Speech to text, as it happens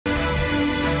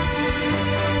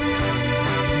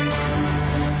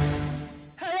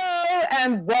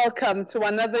and welcome to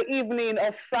another evening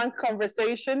of frank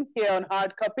conversation here on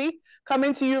Hard Copy,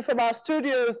 coming to you from our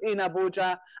studios in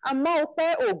Abuja. I'm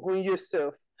Maupe Ogun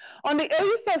Yusuf. On the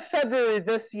 8th of February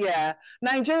this year,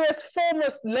 Nigeria's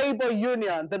foremost labor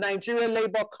union, the Nigerian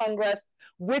Labour Congress,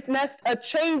 witnessed a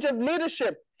change of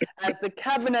leadership as the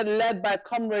cabinet led by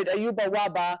Comrade Ayuba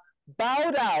Wabba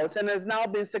bowed out and has now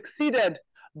been succeeded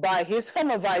by his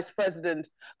former vice president,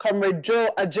 Comrade Joe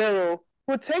Ajaero,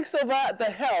 who takes over the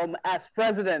helm as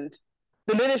president.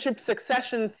 The leadership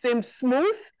succession seemed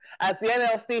smooth as the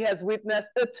NLC has witnessed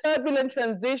a turbulent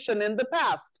transition in the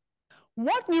past.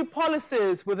 What new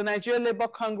policies will the Nigerian Labour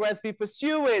Congress be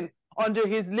pursuing under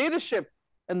his leadership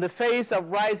in the face of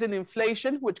rising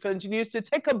inflation, which continues to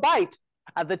take a bite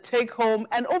at the take-home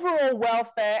and overall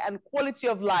welfare and quality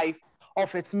of life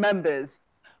of its members?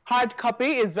 Hard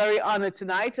Copy is very honored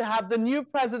tonight to have the new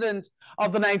president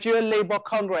of the Nigerian Labour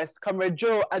Congress, Comrade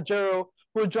Joe Ajaero,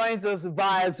 who joins us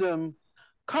via Zoom.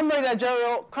 Comrade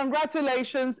Ajaero,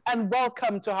 congratulations and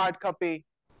welcome to Hard Copy.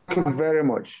 Thank you very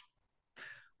much.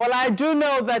 Well, I do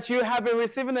know that you have been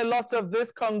receiving a lot of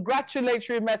these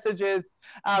congratulatory messages,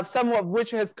 some of which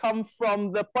has come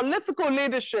from the political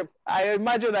leadership. I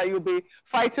imagine that you'll be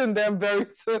fighting them very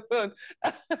soon.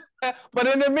 But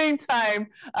in the meantime,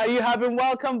 you have been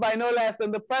welcomed by no less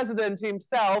than the president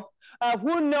himself,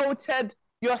 who noted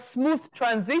your smooth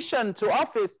transition to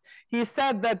office. He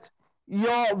said that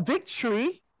your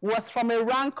victory was from a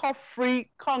rancor-free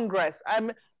Congress.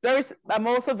 I'm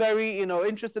also very,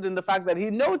 interested in the fact that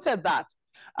he noted that.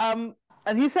 And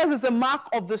he says it's a mark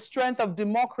of the strength of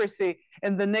democracy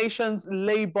in the nation's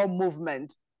labor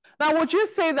movement. Now, would you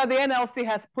say that the NLC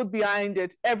has put behind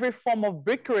it every form of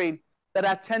bickering that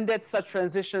attended such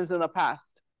transitions in the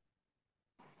past?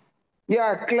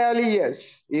 Yeah, clearly,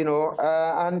 yes.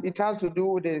 And it has to do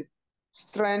with the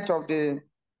strength of the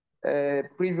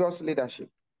previous leadership,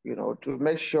 to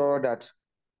make sure that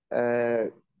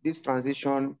this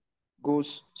transition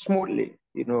goes smoothly,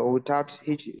 without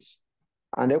hitches.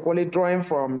 And equally drawing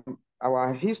from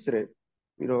our history,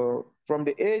 from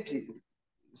the 80s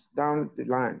down the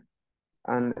line.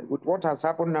 And with what has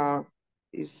happened now,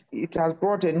 it has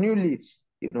brought a new lead,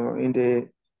 in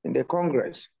the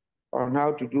Congress on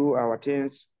how to do our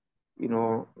things,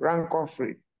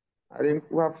 rancor-free. I think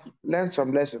we have learned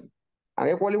some lessons. And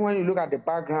equally, when you look at the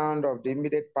background of the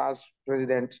immediate past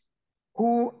president,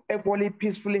 who equally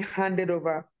peacefully handed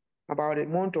over about a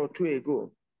month or two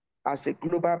ago as a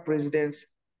global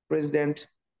president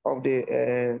of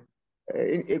a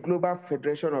global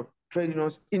federation of trade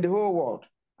unions in the whole world,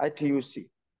 ITUC.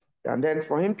 And then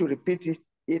for him to repeat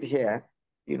it here,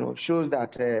 shows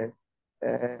that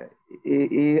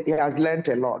he has learned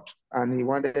a lot, and he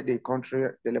wanted the country,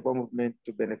 the labor movement,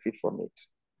 to benefit from it.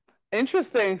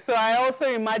 Interesting. So I also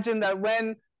imagine that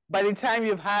by the time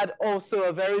you've had also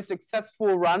a very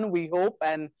successful run, we hope,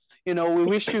 and we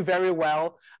wish you very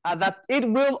well, that it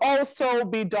will also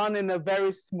be done in a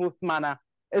very smooth manner.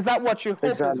 Is that what you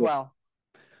hope as well?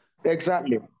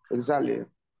 Exactly.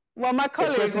 Well, my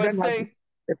colleague was saying...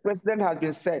 The president has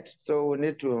been set, so we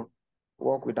need to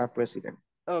work with that president.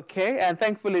 Okay, and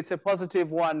thankfully it's a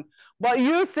positive one. But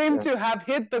you seem to have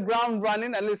hit the ground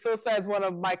running, at least so says one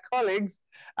of my colleagues,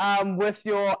 with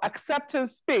your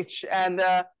acceptance speech and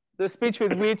the speech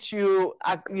with which you,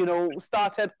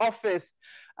 started office.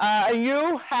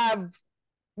 You have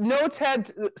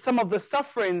noted some of the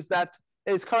sufferings that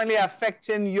is currently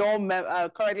affecting your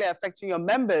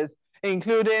members,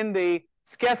 including the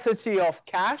scarcity of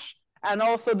cash and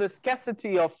also the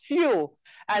scarcity of fuel.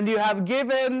 And you have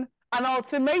given an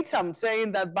ultimatum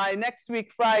saying that by next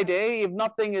week, Friday, if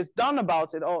nothing is done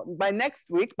about it, or by next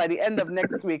week, by the end of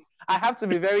next week, I have to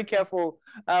be very careful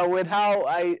with how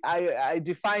I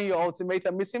define your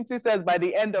ultimatum. It simply says by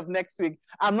the end of next week.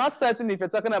 I'm not certain if you're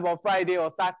talking about Friday or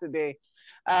Saturday,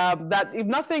 that if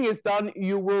nothing is done,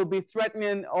 you will be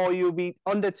threatening or you'll be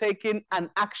undertaking an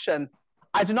action.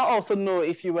 I do not also know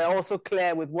if you were also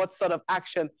clear with what sort of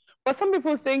action, but some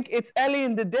people think it's early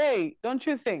in the day, don't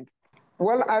you think?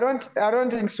 Well, I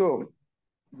don't think so.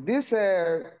 This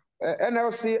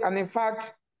NLC, and in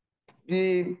fact,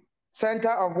 the center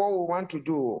of what we want to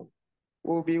do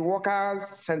will be worker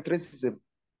centricism.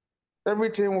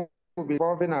 Everything will be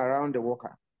revolving around the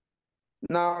worker.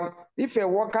 Now, if a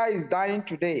worker is dying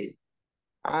today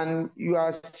and you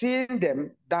are seeing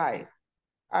them die,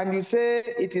 and you say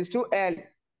it is too early,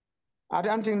 I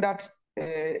don't think that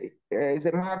is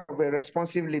a mark of a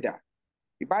responsive leader.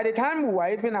 By the time we were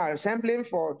even assembling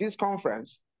for this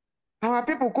conference, our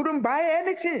people couldn't buy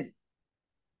anything.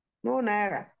 No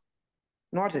naira,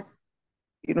 nothing.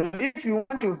 If you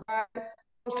want to buy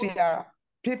to your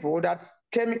people that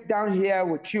came down here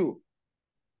with you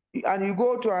and you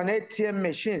go to an ATM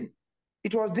machine,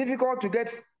 it was difficult to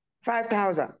get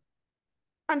 5,000.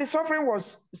 And the suffering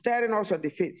was staring us on the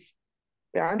face.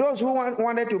 Yeah, and those who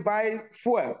wanted to buy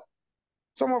fuel,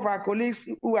 some of our colleagues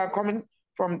who are coming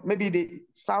from maybe the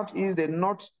southeast, the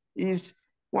northeast,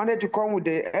 wanted to come with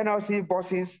the NLC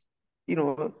buses,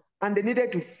 and they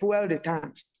needed to fuel the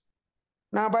tanks.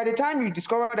 Now, by the time you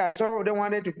discover that some of them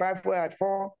wanted to buy fuel at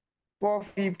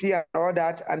 $4.50 and all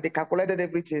that, and they calculated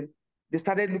everything, they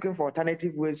started looking for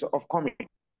alternative ways of coming.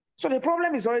 So the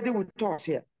problem is already with us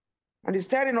here, and it's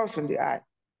staring us in the eye.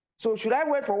 So should I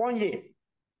wait for 1 year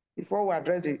before we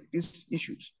address these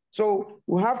issues? So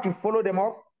we have to follow them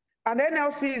up. And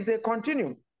NLC is a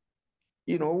continuum.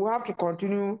 We have to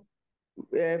continue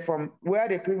from where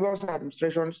the previous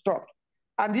administration stopped.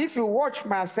 And if you watch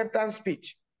my acceptance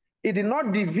speech, it did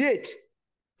not deviate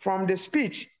from the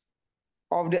speech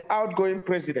of the outgoing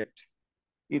president.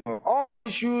 All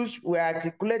issues were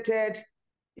articulated.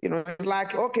 It's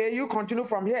like, okay, you continue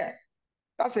from here.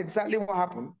 That's exactly what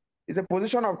happened. It's a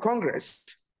position of Congress,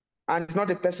 and it's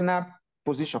not a personal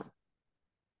position.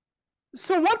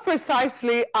 So what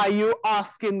precisely are you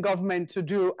asking government to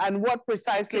do, and what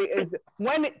precisely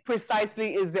when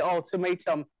precisely is the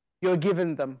ultimatum you're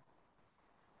giving them?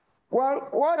 Well,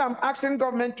 what I'm asking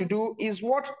government to do is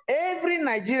what every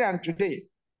Nigerian today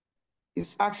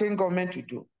is asking government to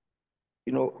do.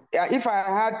 If I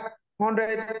had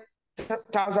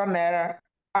 100,000 naira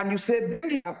and you say,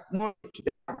 bring money to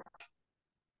the bank,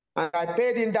 and I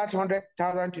paid in that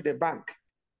 100,000 to the bank,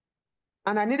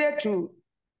 and I needed to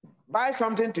buy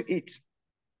something to eat,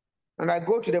 and I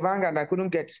go to the bank and I couldn't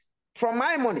get from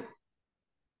my money,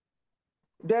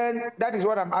 then that is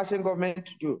what I'm asking government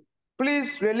to do.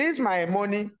 Please release my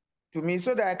money to me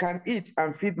so that I can eat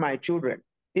and feed my children.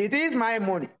 It is my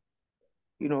money.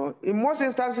 In most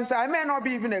instances, I may not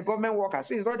be even a government worker,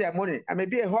 so it's not their money. I may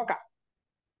be a hawker,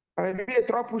 I may be a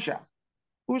truck pusher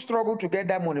who struggled to get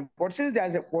that money. But since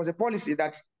there was a policy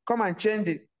that come and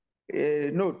change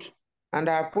the note, and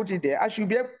I put it there, I should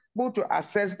be able to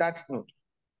access that note.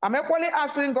 I'm equally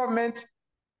asking government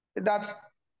that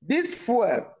this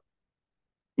fuel,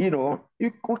 we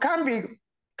can't be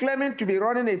claiming to be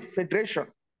running a federation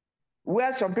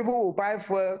where some people will buy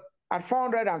fuel at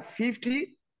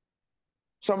 450,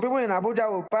 some people in Abuja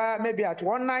will buy maybe at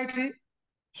 190,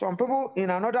 some people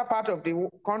in another part of the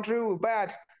country will buy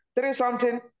at 3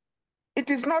 something.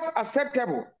 It is not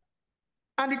acceptable.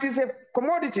 And it is a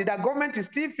commodity that government is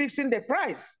still fixing the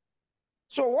price.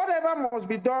 So whatever must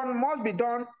be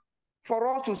done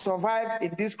for us to survive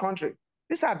in this country.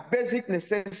 These are basic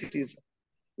necessities,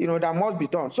 that must be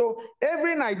done. So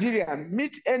every Nigerian,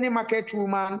 meet any market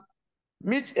woman,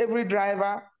 meet every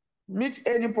driver, meet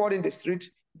anybody in the street,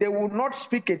 they will not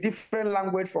speak a different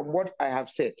language from what I have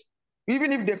said.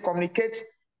 Even if they communicate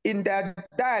in their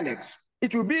dialects,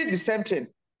 it will be the same thing.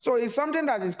 So it's something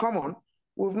that is common.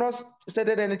 We've not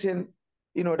stated anything,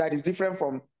 that is different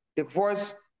from the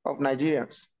voice of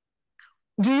Nigerians.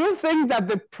 Do you think that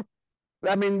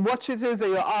what it is that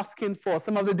you're asking for,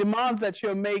 some of the demands that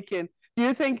you're making, do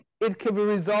you think it can be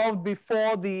resolved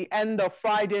before the end of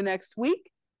Friday next week?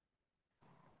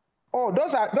 Oh,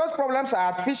 those problems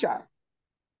are artificial,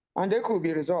 and they could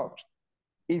be resolved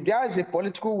if there is a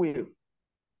political will.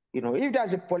 If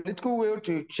there's a political will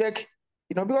to check,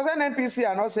 because NNPC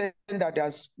are not saying that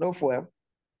there's no fuel.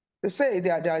 They say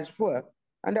there is fuel,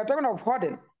 and they're talking of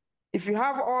hoarding. If you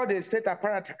have all the state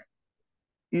apparatus,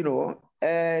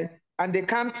 and they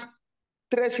can't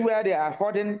trace where they are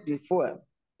hoarding the fuel,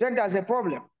 then there's a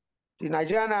problem. The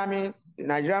Nigerian Army, the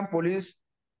Nigerian police,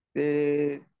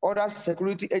 the other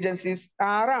security agencies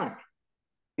are around.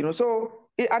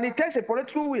 And it takes a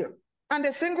political will and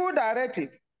a single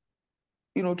directive,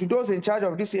 to those in charge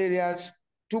of these areas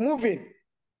to move in.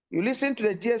 You listen to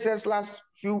the DSS last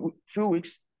few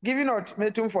weeks, giving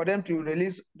ultimatum for them to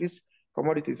release these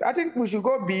commodities. I think we should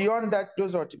go beyond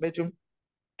those ultimatum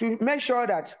to make sure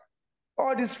that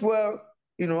all this fuel,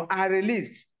 are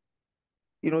released.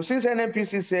 Since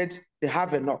NNPC said they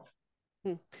have enough.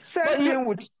 Same thing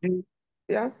with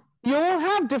yeah. You will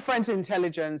have different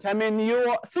intelligence.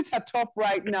 You sit atop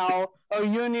right now a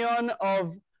union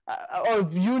of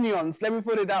unions, let me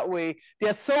put it that way.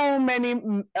 There are so many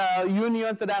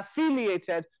unions that are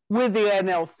affiliated with the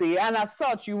NLC, and as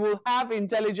such, you will have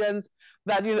intelligence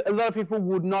that a lot of people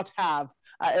would not have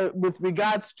with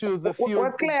regards to the fuel.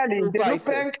 Well, clearly,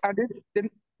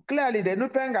 the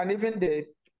NUPENG and even the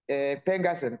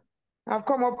Pengassen have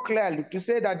come up clearly to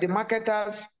say that the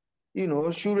marketers,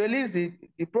 should release the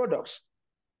products.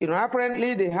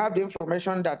 Apparently they have the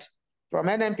information that from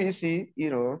NNPC,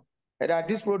 that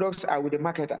these products are with the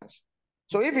marketers.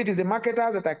 So if it is the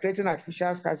marketers that are creating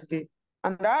artificial scarcity,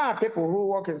 and there are people who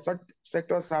work in such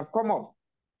sectors have come up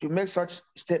to make such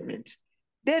statements,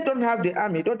 they don't have the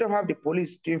army, don't have the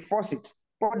police to enforce it,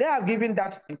 but they have given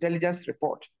that intelligence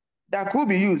report that could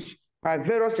be used by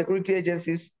various security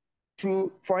agencies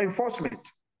for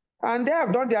enforcement. And they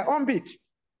have done their own bit.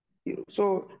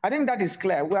 So I think that is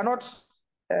clear. We are not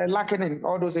lacking in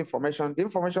all those information. The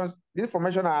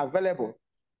information are available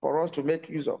for us to make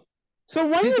use of. So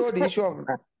when you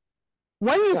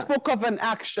spoke of an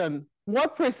action,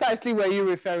 what precisely were you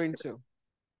referring to?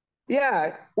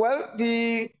 Yeah, well,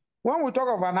 when we talk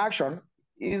of an action,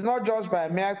 it's not just by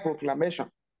mere proclamation.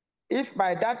 If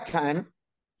by that time,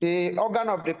 the organ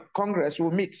of the Congress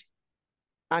will meet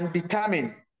and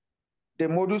determine the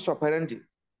modus operandi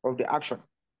of the action,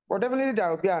 but definitely there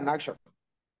will be an action.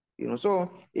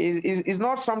 So it's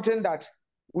not something that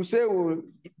we say we'll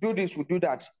do this, we'll do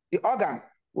that. The organ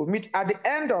will meet at the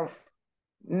end of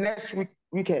next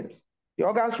weekend. The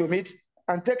organs will meet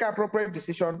and take appropriate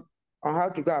decision on how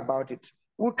to go about it.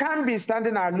 We can't be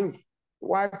standing aloof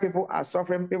while people are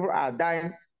suffering, people are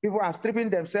dying, people are stripping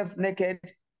themselves naked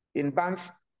in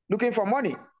banks looking for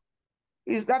money.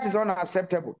 That is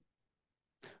unacceptable.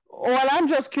 Well, I'm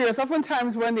just curious.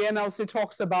 Oftentimes when the NLC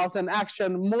talks about an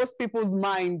action, most people's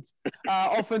minds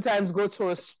oftentimes go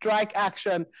to a strike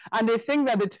action, and they think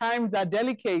that the times are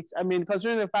delicate. I mean,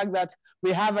 considering the fact that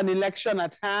we have an election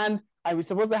at hand, and it's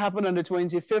supposed to happen on the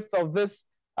 25th of this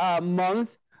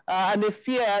month, and they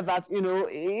fear that,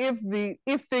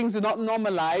 if things do not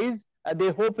normalize, they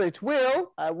hope it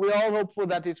will. We're all hopeful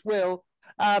that it will.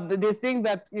 They think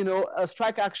that, a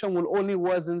strike action will only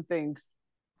worsen things.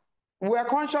 We are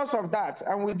conscious of that,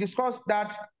 and we discussed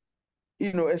that,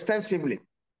 extensively,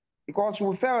 because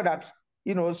we felt that,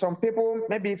 some people,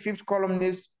 maybe fifth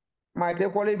columnists, might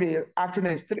equally be acting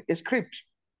a script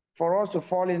for us to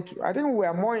fall into. I think we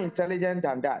are more intelligent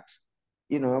than that,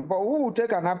 but we will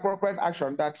take an appropriate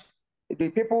action that the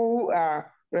people who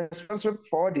are responsible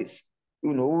for this,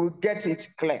 will get it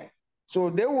clear. So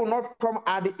they will not come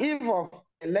at the eve of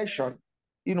election,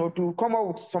 to come up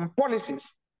with some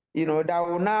policies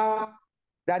that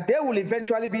they will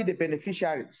eventually be the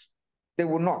beneficiaries. They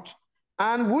will not.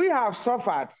 And we have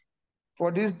suffered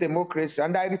for this democracy.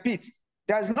 And I repeat,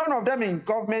 there's none of them in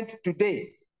government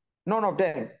today, none of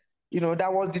them,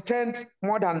 that was detained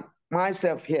more than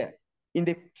myself here in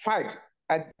the fight,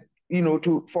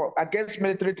 against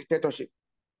military dictatorship.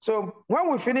 So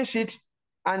when we finish it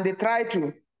and they try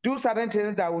to do certain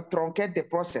things that will truncate the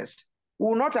process, we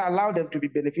will not allow them to be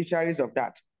beneficiaries of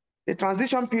that. The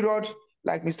transition period,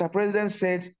 like Mr. President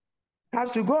said,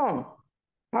 has to go on,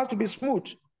 has to be smooth.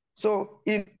 So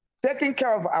in taking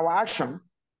care of our action,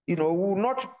 we will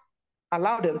not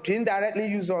allow them to indirectly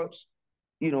use us,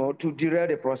 to derail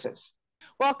the process.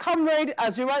 Well, comrade,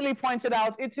 as you rightly pointed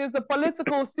out, it is the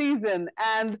political season,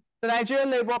 and the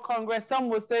Nigerian Labour Congress, some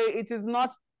will say it is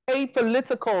not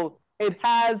apolitical. It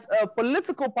has a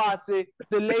political party,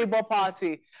 the Labour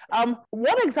Party.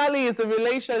 What exactly is the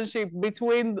relationship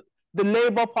between the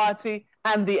Labour Party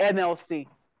and the NLC?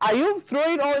 Are you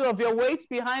throwing all of your weight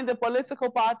behind the political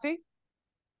party?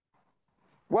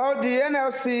 Well, the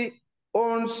NLC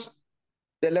owns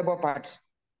the Labour Party.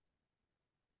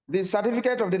 The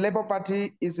certificate of the Labour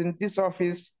Party is in this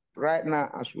office right now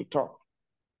as we talk.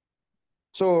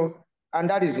 So, and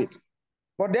that is it.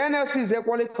 But the NLC is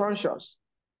equally conscious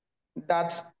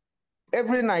that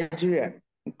every Nigerian,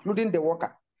 including the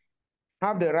worker,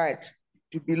 have the right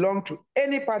to belong to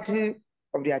any party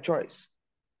of their choice.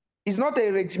 It's not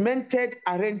a regimented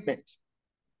arrangement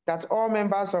that all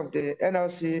members of the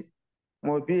NLC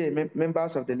must be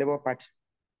members of the Labour Party.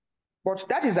 But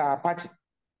that is our party.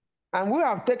 And we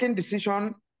have taken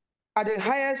decision at the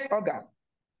highest organ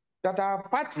that our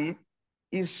party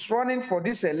is running for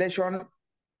this election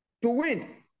to win.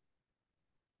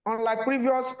 Unlike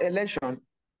previous election,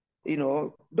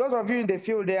 those of you in the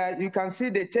field there, you can see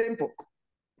the tempo,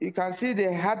 you can see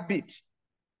the heartbeat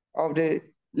of the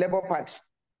Labour Party.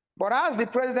 But as the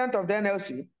president of the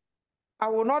NLC, I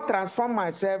will not transform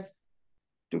myself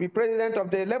to be president of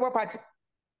the Labour Party.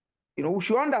 We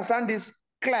should understand this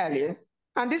clearly.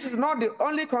 And this is not the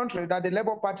only country that the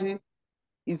Labour Party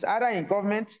is either in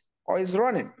government or is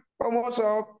running. Almost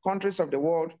all countries of the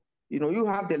world, you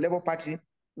have the Labour Party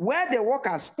where the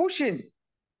workers pushing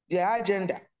their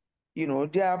agenda,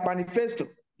 their manifesto,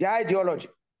 their ideology,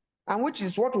 and which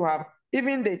is what we have,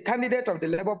 even the candidate of the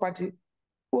Labour Party,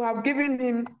 who have given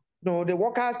him the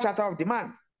Workers' Charter of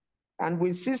Demand, and we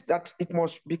insist that it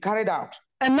must be carried out.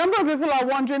 A number of people are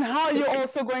wondering how you're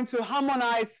also going to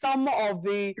harmonize some of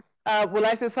the will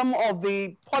I say, some of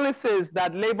the policies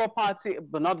that Labour Party,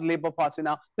 but not Labour Party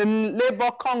now, the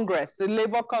Labour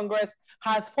Congress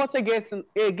has fought against in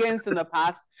the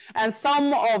past, and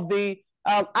some of the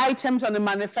items on the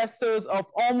manifestos of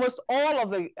almost all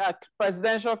of the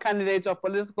presidential candidates of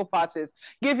political parties.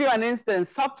 Give you an instance: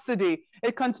 subsidy.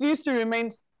 It continues to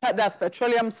remain, that's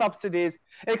petroleum subsidies.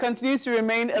 It continues to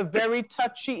remain a very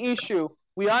touchy issue.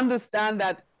 We understand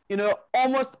that, you know,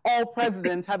 almost all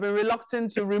presidents have been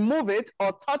reluctant to remove it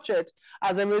or touch it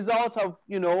as a result of,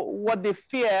 you know, what they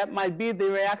fear might be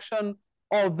the reaction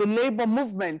of the labor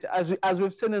movement, as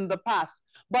we've seen in the past.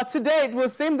 But today it will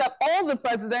seem that all the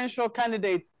presidential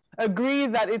candidates agree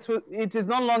that it is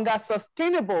no longer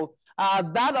sustainable.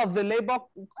 That of the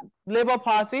Labour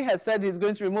Party has said he's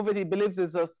going to remove it. He believes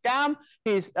it's a scam.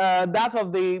 That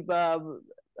of the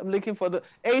I'm looking for the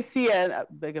ACN,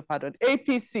 beg your pardon,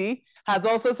 APC has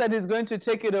also said he's going to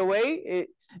take it away.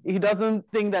 He doesn't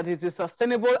think that it is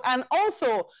sustainable. And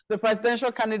also the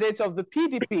presidential candidate of the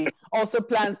PDP also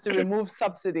plans to remove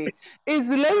subsidy. Is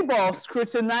Labour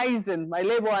scrutinizing, by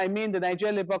Labour I mean the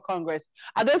Nigerian Labour Congress,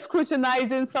 are they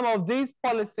scrutinizing some of these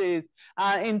policies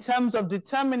in terms of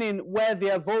determining where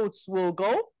their votes will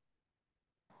go?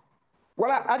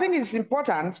 Well, I think it's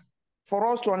important for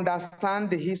us to understand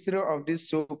the history of this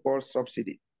so-called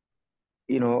subsidy.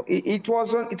 You know,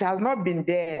 it has not been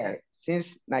there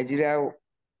since Nigeria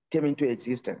came into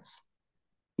existence.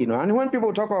 You know, and when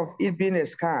people talk of it being a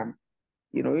scam,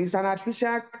 you know, it's an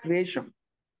artificial creation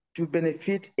to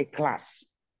benefit a class,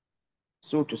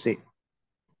 so to say.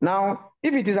 Now,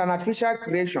 if it is an artificial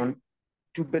creation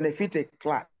to benefit a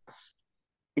class,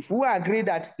 if we agree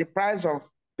that the price of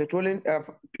petroleum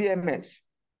PMS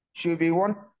should be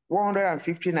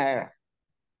 150 naira.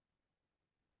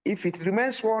 If it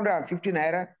remains 450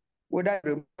 naira, whether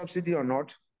you subsidy or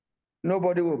not,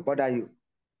 nobody will bother you.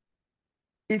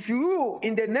 If you,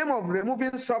 in the name of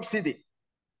removing subsidy,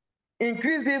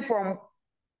 increase it from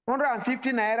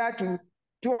 150 naira to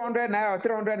 200 naira or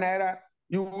 300 naira,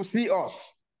 you will see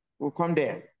us. We'll come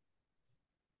there.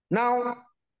 Now,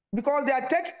 because they are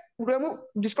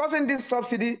discussing this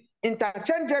subsidy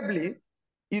interchangeably,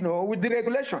 you know, with the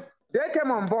regulation. They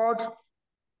came on board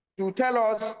to tell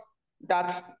us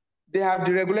that they have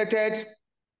deregulated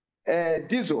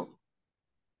diesel.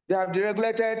 They have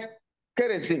deregulated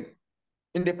kerosene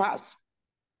in the past.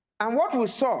 And what we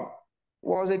saw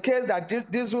was a case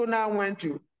that diesel now went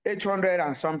to 800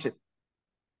 and something,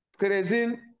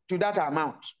 kerosene to that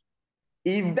amount.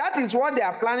 If that is what they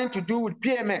are planning to do with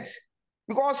PMS,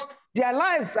 because their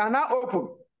lives are now open,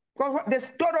 because they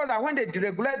told us that when they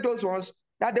deregulate those ones,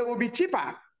 that they will be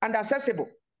cheaper and accessible.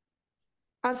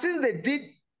 And since they did,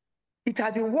 it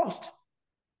has been worse.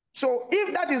 So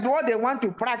if that is what they want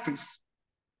to practice,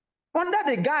 under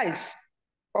the guise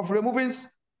of removing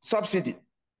subsidy,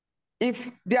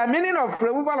 if their meaning of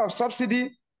removal of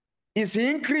subsidy is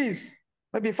increase,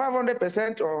 maybe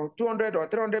 500% or 200 or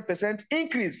 300%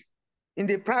 increase in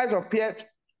the price of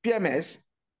PMS,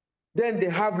 then they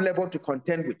have labor to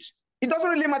contend with. It doesn't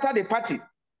really matter the party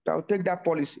that will take that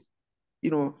policy.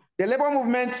 You know, the labor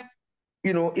movement,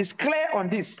 you know, is clear on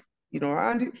this, you know,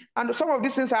 and some of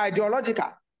these things are ideological,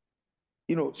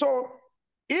 you know. So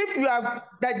if you have,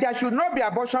 that there should not be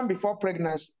abortion before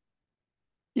pregnancy.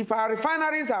 If our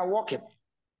refineries are working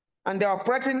and they're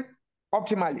operating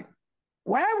optimally,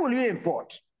 why will you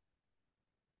import?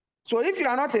 So if you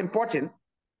are not importing,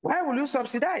 why will you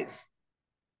subsidize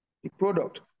the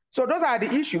product? So those are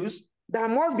the issues that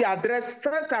must be addressed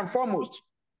first and foremost.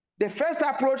 The first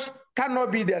approach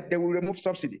cannot be that they will remove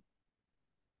subsidy.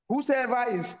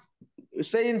 Whosoever is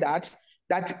saying that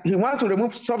he wants to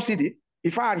remove subsidy,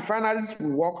 if our refineries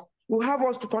will work, will have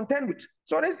us to contend with.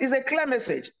 So this is a clear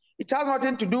message. It has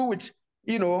nothing to do with,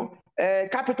 you know,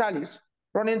 capitalists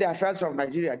running the affairs of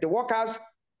Nigeria. The workers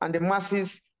and the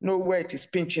masses know where it is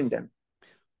pinching them.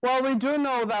 Well, we do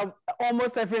know that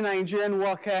almost every Nigerian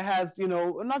worker has, you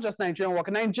know, not just Nigerian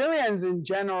worker, Nigerians in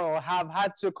general have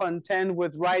had to contend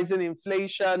with rising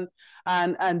inflation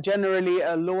and generally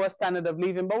a lower standard of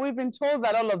living. But we've been told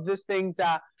that all of these things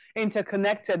are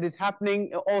interconnected. It's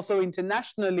happening also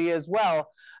internationally as well.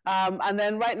 And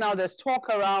then right now there's talk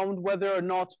around whether or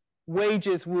not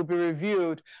wages will be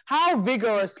reviewed. How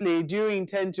vigorously do you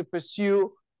intend to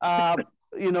pursue,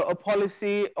 you know, a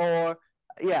policy or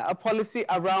a policy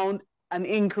around an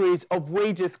increase of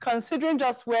wages, considering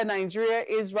just where Nigeria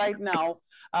is right now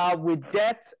with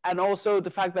debt and also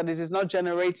the fact that it is not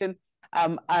generating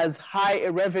as high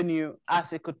a revenue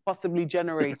as it could possibly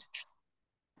generate?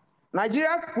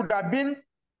 Nigeria could have been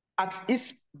at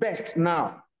its best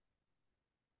now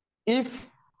if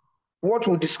what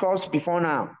we discussed before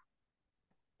now,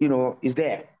 is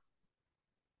there.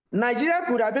 Nigeria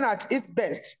could have been at its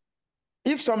best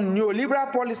if some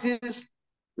neoliberal policies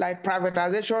like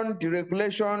privatization,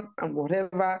 deregulation, and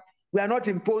whatever were not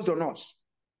imposed on us.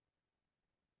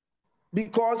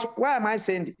 Because why am I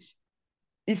saying this?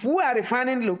 If we are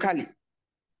refining locally,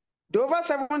 the over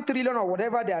 7 trillion or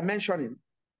whatever they are mentioning,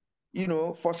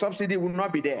 for subsidy will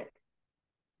not be there.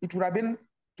 It would have been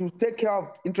to take care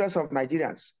of interests of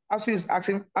Nigerians.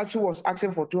 ASUU was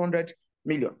asking for 200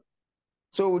 million.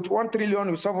 So with 1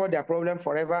 trillion, we solve their problem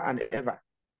forever and ever.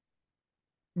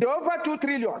 The over 2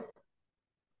 trillion,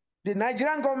 the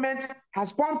Nigerian government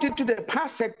has pumped into the power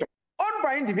sector, owned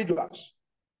by individuals,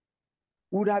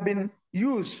 would have been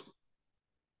used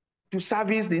to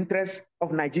service the interests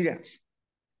of Nigerians.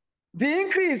 The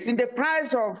increase in the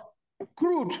price of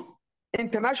crude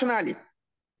internationally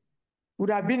would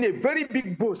have been a very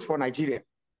big boost for Nigeria,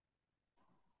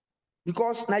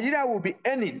 because Nigeria will be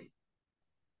earning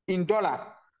in dollar,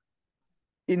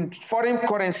 in foreign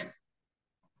currency.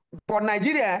 But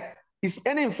Nigeria is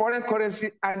earning in foreign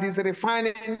currency and is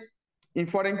refining in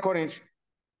foreign currency.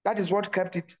 That is what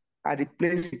kept it at the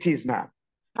place it is now.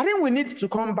 I think we need to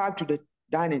come back to the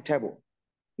dining table,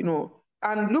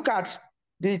 and look at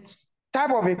the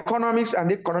type of economics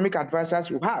and economic advisors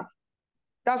you have.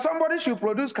 That somebody should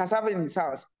produce cassava in his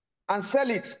house and sell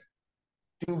it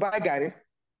to buy gari,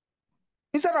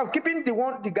 instead of keeping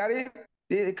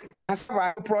the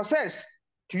cassava process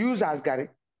to use as gari.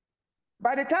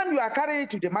 By the time you are carrying it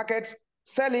to the market,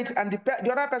 sell it, and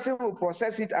the other person will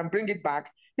process it and bring it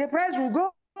back, the price will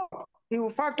go up. It will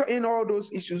factor in all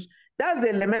those issues. That's the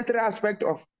elementary aspect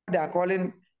of what they are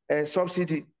calling a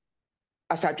subsidy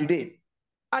as of today.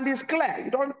 And it's clear,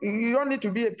 you don't need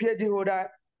to be a PhD holder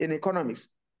in economics.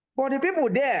 But the people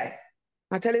there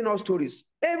are telling us stories.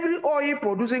 Every oil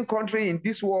producing country in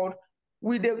this world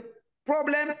with the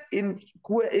problem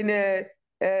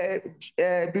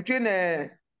between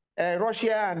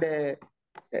Russia and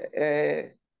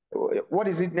what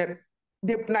is it?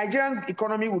 The Nigerian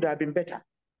economy would have been better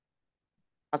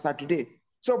as of today.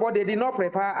 So, but they did not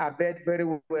prepare our bed very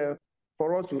well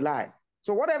for us to lie.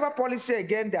 So whatever policy,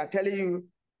 again, they are telling you,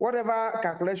 whatever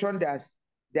calculation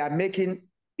they are making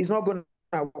is not going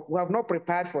to work. We have not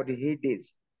prepared for the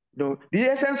heydays. The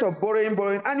essence of borrowing,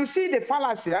 and you see the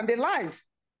fallacy and the lies.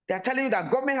 They are telling you that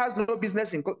government has no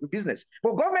business in business,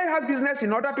 but government has business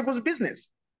in other people's business.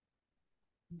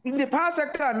 In the power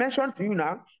sector I mentioned to you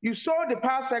now, you saw the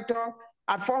power sector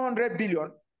at 400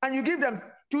 billion, and you give them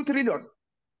 2 trillion,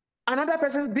 another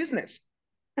person's business.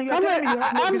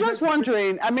 I'm just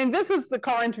wondering, I mean, this is the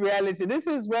current reality. This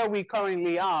is where we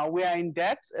currently are. We are in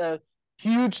debt,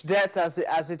 huge debt, as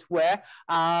it were.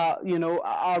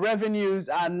 Our revenues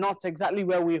are not exactly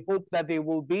where we hope that they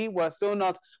will be. We're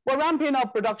ramping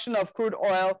up production of crude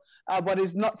oil, but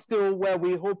it's not still where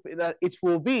we hope that it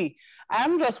will be.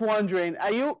 I'm just wondering,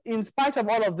 in spite of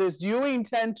all of this, do you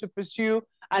intend to pursue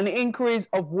an increase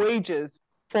of wages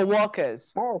for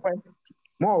workers? More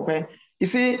open. You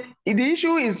see, the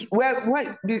issue is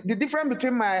the difference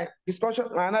between my discussion,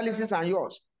 my analysis, and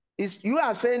yours is you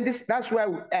are saying this, that's where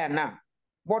we are now.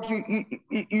 But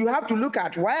you have to look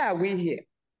at why are we here,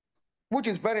 which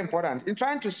is very important. In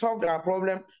trying to solve our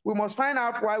problem, we must find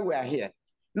out why we are here.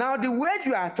 Now, the wage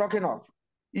you are talking of,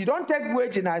 you don't take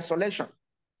wage in isolation.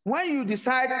 When you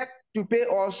decide to pay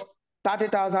us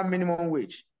 30,000 minimum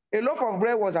wage, a loaf of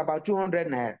bread was about 200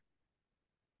 naira.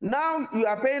 Now you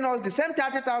are paying us the same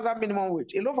 30,000 minimum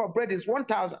wage. A loaf of bread is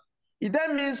 1,000. It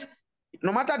then means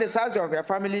no matter the size of your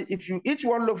family, if you eat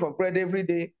one loaf of bread every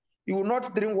day, you will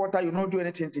not drink water, you will not do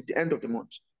anything till the end of the month.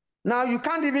 Now you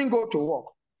can't even go to work.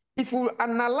 If you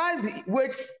analyze the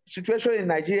wage situation in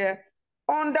Nigeria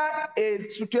under a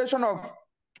situation of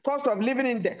cost of living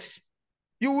index,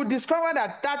 you will discover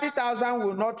that 30,000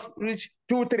 will not reach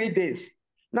 2-3 days.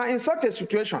 Now in such a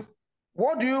situation,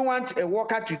 what do you want a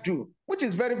worker to do? Which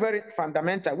is very, very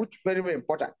fundamental, which is very, very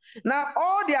important. Now,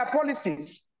 all their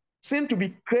policies seem to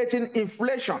be creating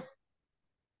inflation.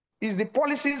 It's the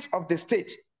policies of the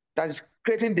state that is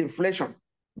creating the inflation,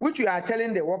 which you are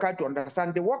telling the worker to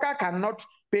understand. The worker cannot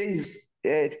pay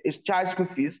his child's school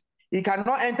fees. He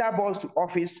cannot enter bus to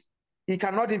office. He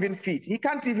cannot even feed. He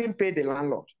can't even pay the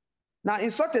landlord. Now,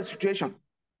 in such a situation,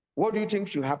 what do you think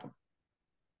should happen?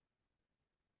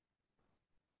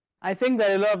 I think that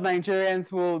a lot of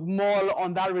Nigerians will maul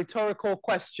on that rhetorical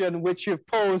question which you've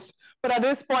posed. But at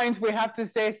this point, we have to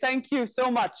say thank you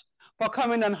so much for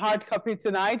coming on Hard Copy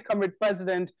tonight, Comrade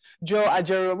President Joe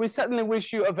Ajaero. We certainly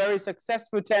wish you a very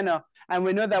successful tenure, and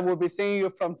we know that we'll be seeing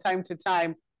you from time to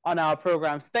time on our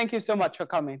programs. Thank you so much for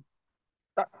coming.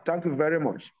 Thank you very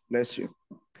much. Bless you.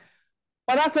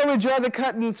 Well, that's where we draw the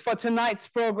curtains for tonight's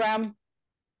program.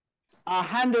 Our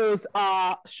handles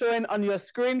are showing on your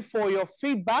screen for your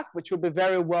feedback, which will be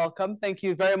very welcome. Thank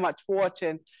you very much for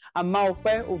watching. I'm Maupe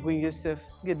Ogun Yusuf.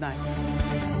 Good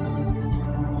night.